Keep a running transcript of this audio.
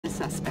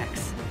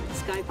suspects.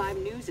 Sky 5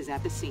 News is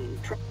at the scene.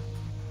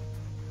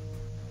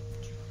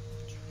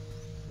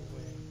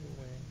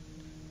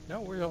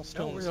 No, we're all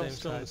still on the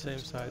same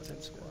side.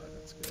 That's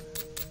good.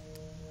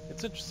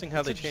 It's interesting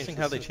how they changed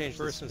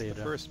the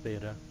first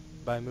beta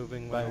by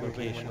moving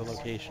the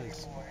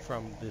locations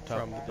from the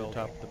top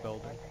of the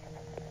building.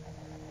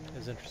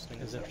 As interesting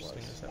as that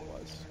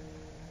was.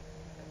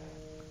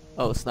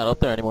 Oh, it's not up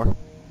there anymore.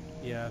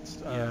 Yeah, it's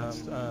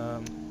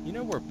you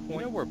know where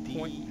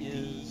point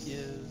D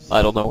is?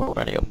 I don't know where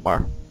any of them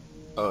are.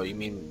 Oh, you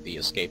mean the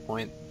escape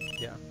point?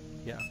 Yeah.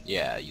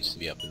 Yeah, it used to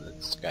be up in the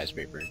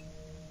skyscraper.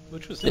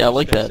 Which was I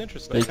like that.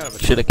 Interesting. They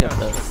should have kept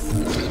that.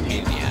 It was a pain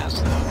in the ass,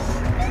 though.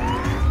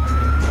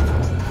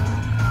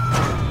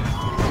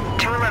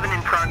 211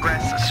 in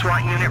progress.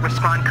 SWAT unit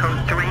respond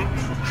code 3.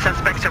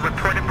 Suspects are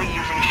reportedly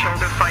using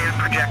shoulder-fired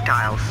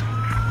projectiles.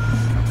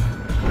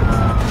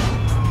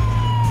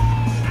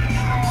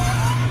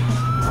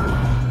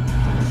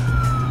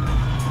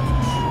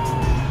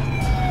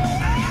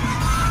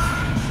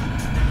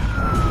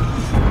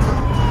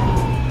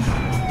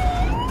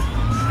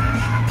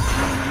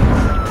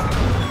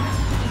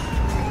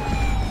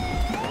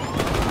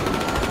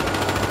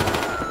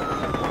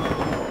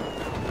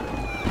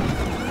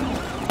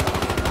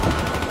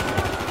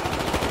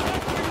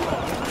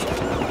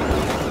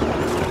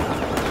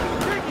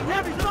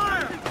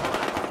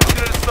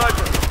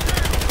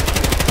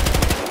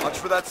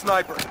 That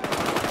sniper.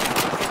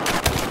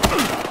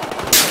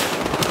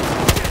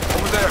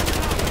 Over there.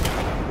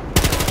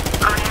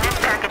 All units,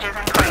 packages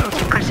in place.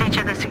 Proceed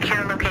to the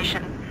secure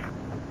location.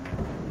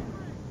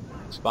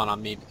 Spawn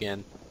on me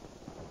again.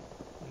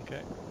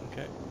 Okay.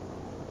 I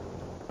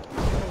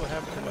don't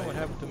know what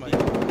happened to my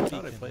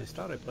thought I placed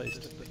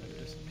it, but it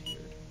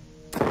disappeared.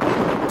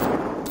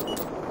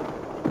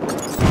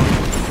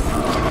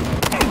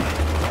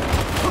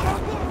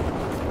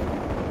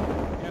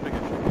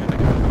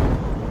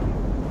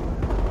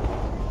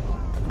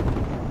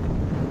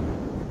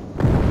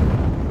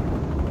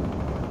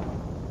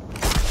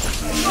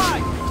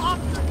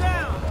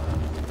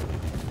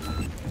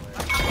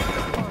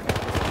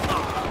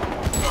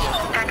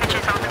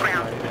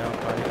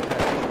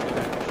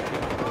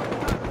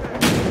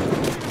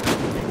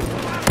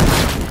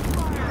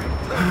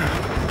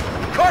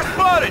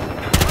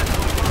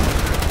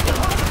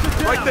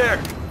 Right there! I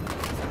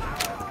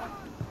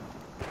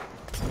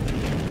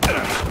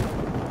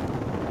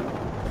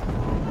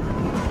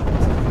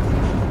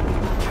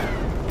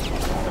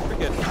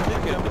forget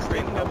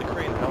the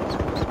crane house.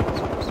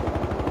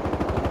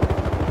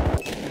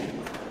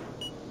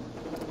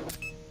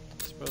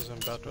 Suppose I'm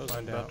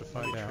about to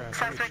find out.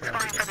 Suspects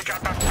going for the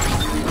drop-off point.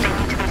 They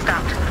need to be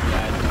stopped.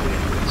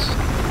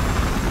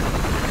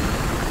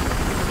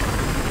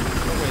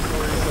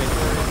 Wait.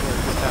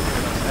 What's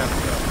happening?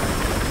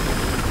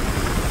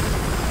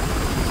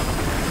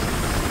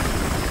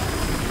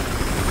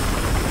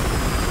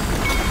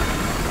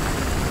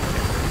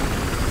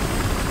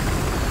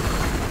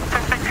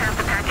 Suspects have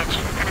the package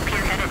and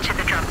appear headed to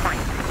the drop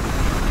point.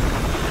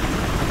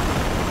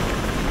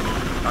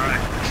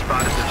 Alright,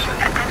 spotted this.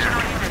 Attention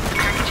all units,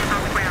 package is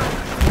on the ground.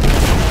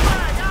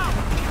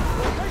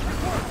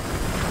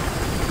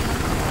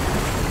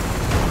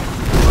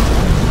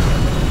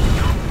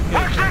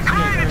 Watch that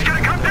crane! It's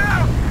gonna come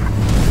down!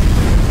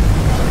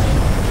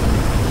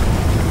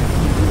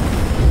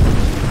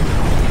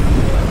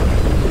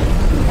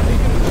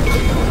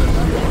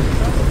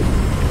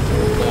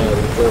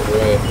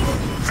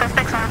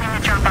 Suspects on the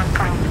drop-off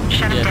point.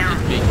 Shut it down.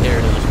 Just be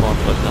carried on the spawn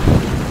button.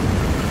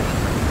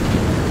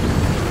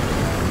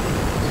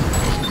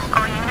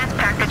 All units,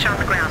 package on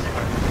the ground.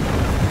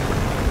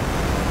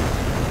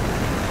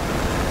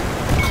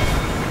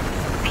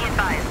 Be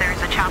advised, there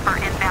is a chopper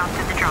inbound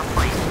to the drop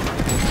point.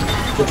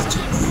 What's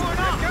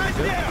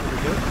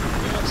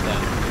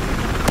that?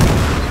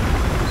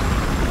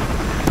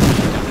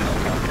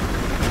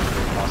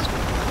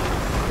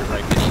 You're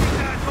right beneath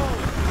you.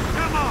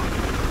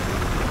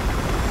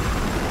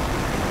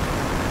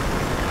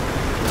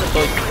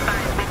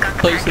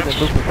 Place it at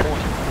moving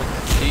point.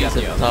 He's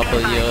at the top of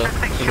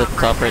he's at the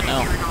top right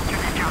now.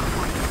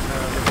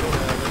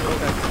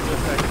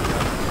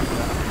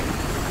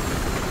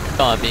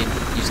 No, I mean,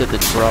 you said the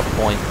drop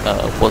point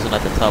wasn't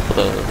at the top of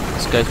the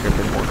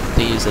skyscraper anymore.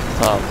 D is at the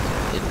top.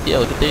 Yeah,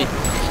 look at D.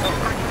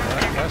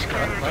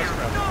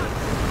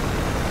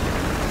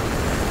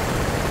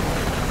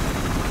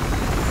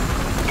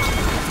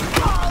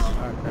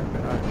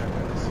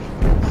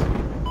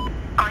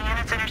 All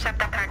units intercept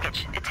that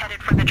package. It's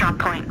headed for the drop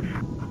point.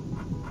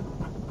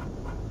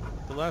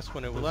 The last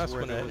one,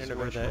 where that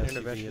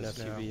intervention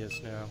SUV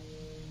is now.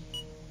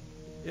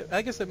 Yeah,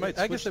 I guess it might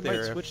switch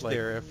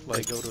there if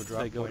they go to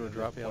a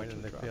drop point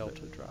and they fail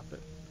to drop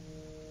it.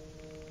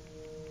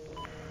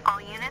 All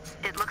units,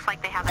 it looks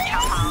like they have a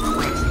chopper on the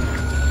way.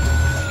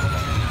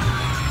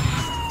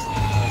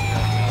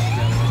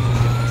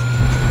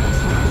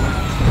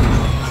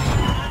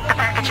 The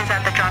package is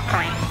at the drop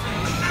point.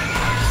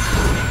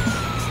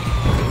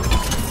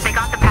 They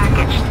got the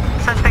package.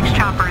 Suspect's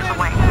chopper is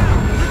away.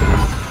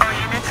 All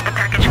units, the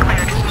package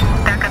cleared.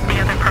 Back up the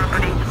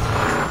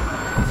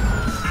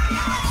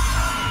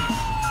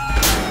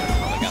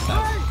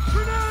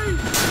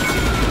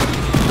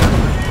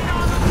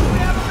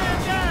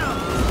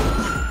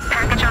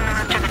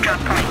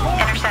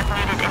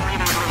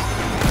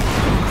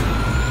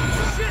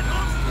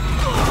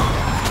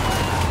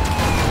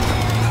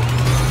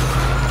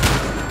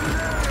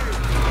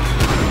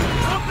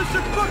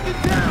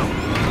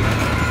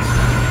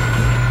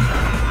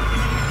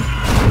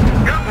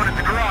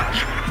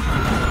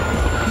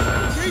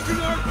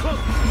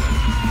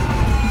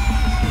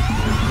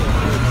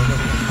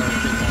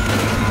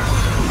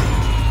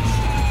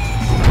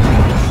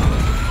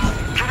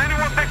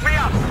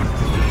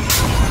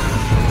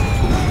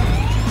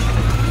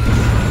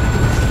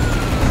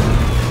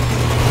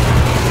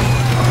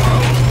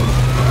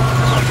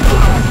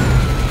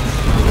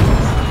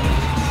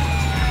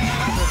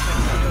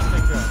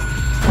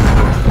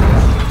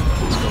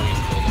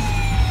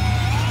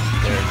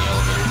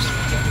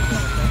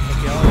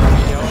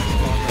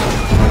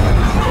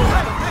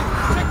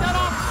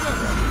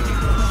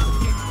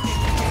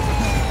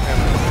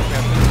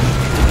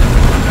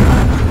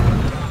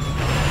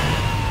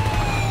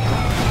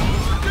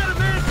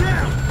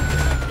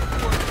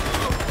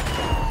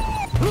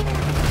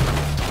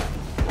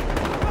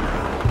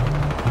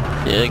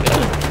Yeah, got it.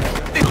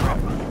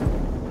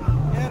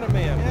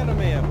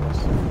 Anime.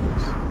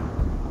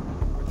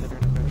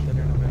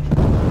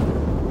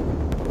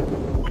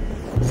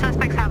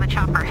 Suspects have a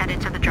chopper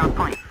headed to the drop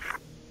point.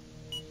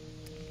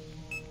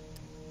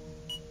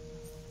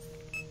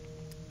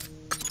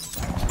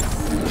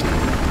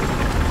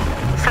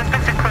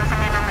 Suspects are closing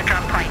in on the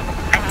drop point.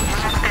 I need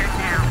units there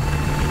now.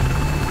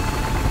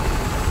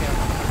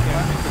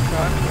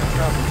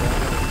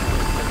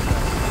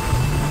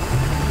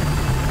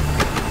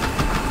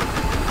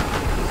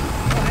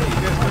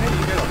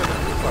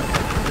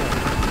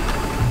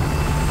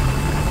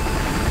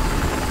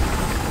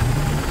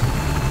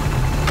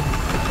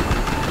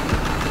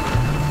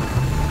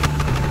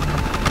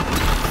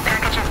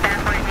 Package is back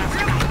where it needs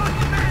to be.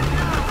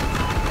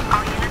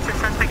 All units, the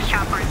suspect's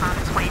chopper is on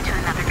its way to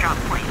another drop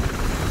point.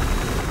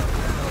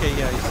 Okay,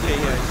 yeah, I see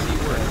where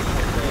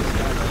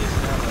he's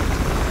now.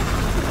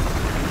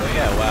 Oh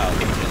yeah, wow,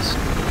 pages.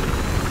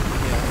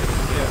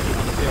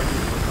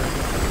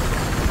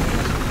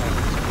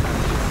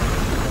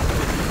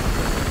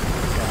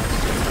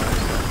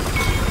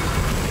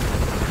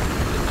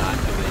 Did not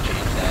know they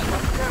changed that.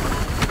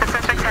 The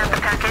suspects have the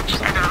package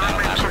and are en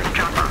route to the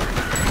drop off.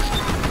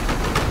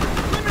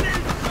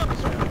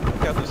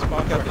 Got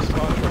the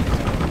spawn truck.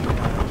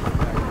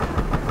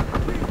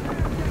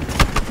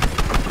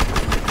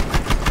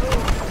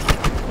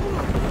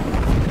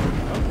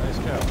 Nice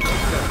job.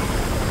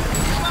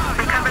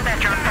 Recover that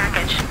drop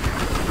package.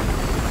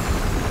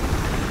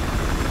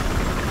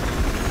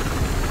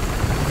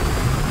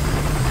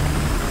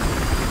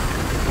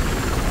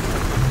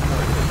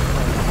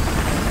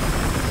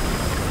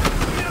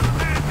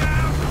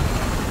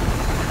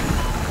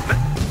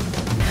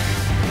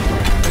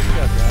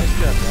 Nice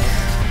job.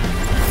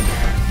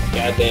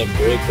 Goddamn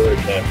breaker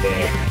attack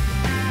there.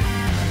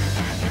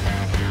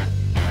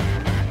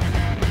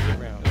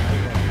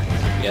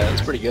 Yeah,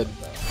 that's pretty good.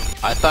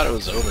 I thought it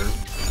was over.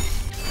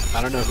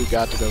 I don't know who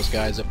got to those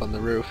guys up on the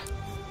roof.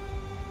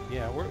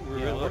 Yeah, we're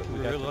really lucky we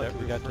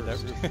got to that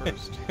roof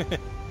first.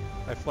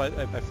 I fly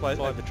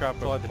the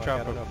chopper. I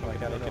don't know if I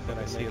got it, then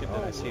I see it.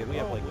 We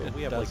have like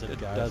a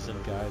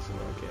dozen guys, and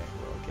we're okay.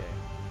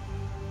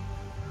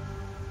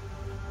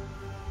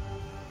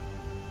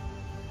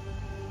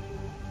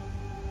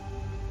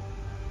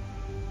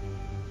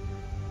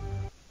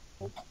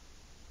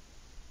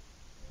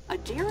 A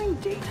daring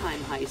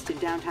daytime heist in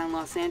downtown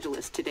Los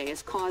Angeles today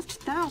has caused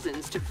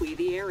thousands to flee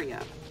the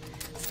area.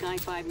 Sky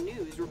 5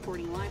 News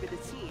reporting live at the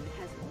scene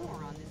has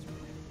more on this.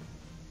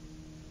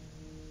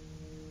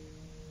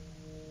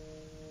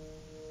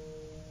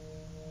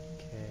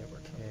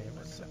 We're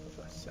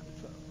set.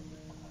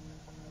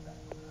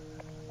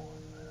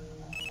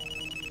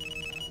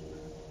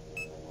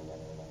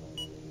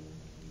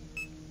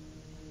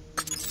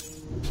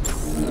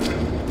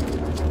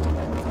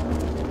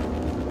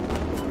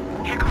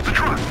 Here comes the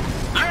truck.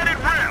 Let it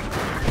rip.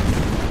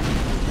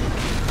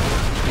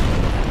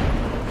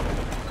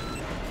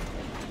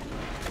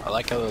 I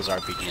like how those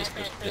RPGs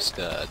just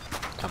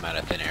come out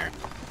of thin air.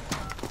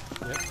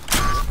 I'm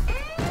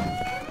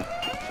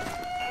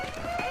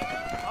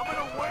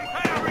gonna wait.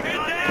 Hey,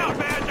 get down,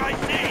 badge I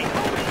see.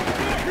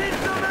 Need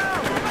some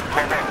help.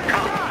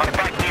 Come, I'm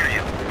back near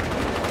you.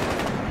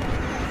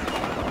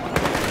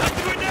 That's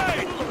a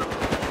grenade.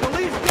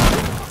 Police gun.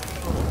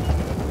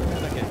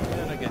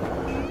 Again.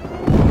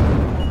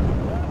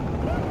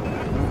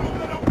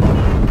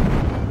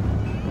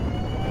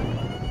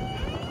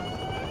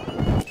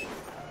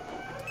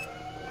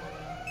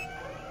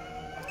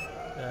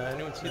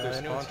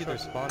 Anyone see their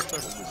spawn truck?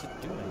 What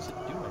is it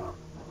doing?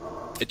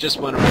 It just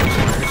went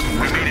around.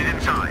 We made it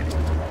inside.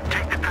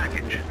 Take the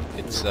package.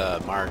 It's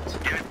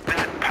marked. Get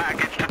that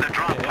package to the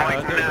drop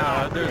point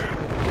now.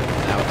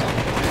 Now it's on.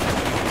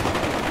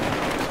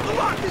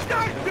 Lock this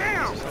guy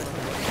down.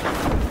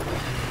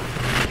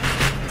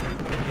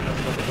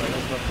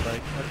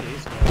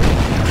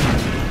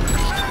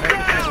 Pick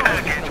that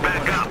package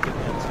back up.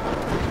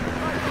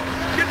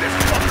 Get this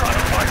fucker out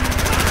of fire.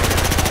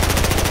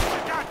 I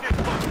got this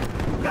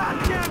fucker. God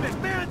damn it,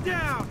 man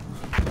down.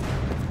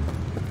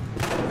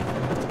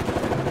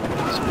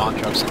 Spawn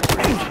trucks in the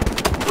bridge.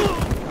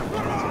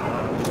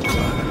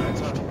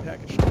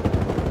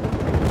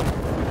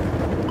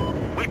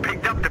 We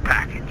picked up the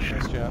package.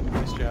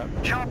 Nice job.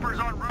 Chopper's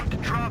en route to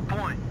drop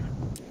point.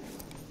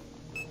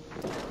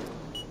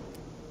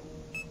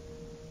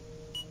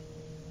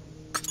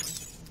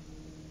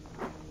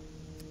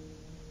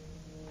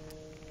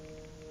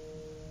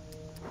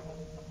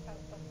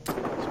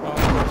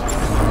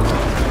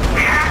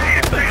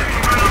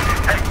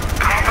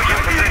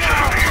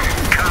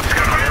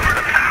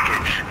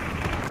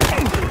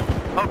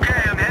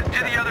 Okay, I'm heading to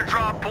the other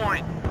drop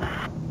point.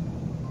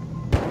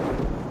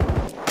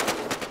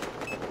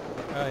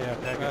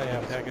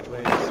 Package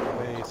ways.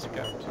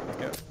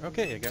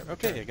 Okay,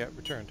 you got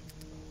returned.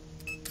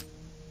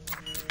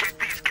 Get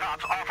these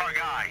cops off our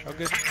guy. Oh,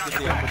 good. He's got Did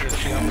the the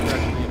package.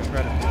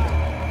 incredible.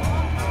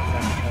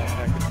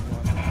 Package one.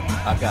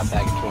 I've got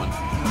package one.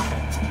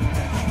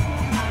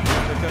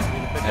 Pick up.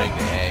 Heading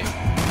to A.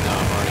 No,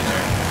 I'm already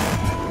there.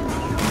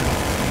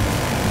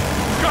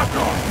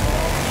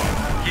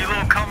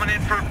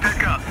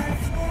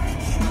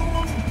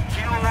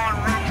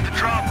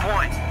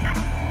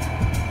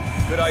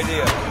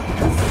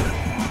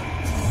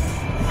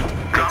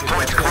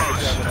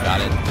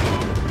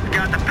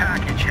 Got the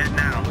package, head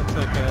now. Looks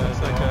like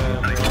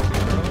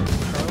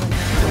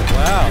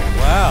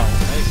wow.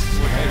 Nice.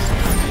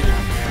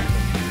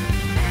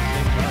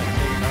 Same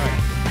time.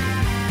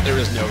 There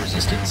is no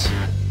resistance.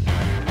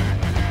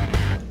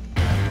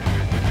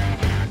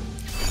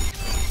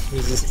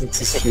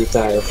 Resistance is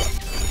futile.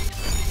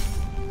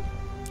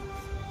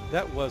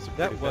 That was a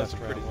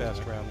pretty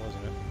fast round,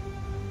 wasn't it?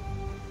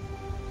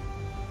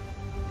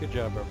 Good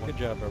job,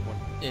 everyone.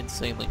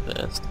 Insanely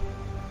fast.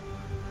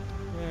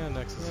 Yeah,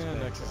 Nexus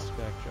is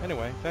back.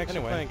 Anyway, thanks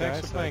for playing,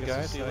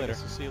 guys. See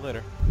you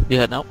later. You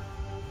heading out?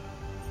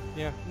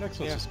 Yeah,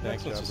 Nexus is back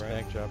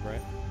job,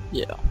 right?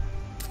 Yeah.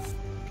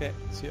 Okay,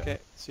 see ya.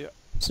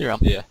 See you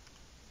around. Yeah.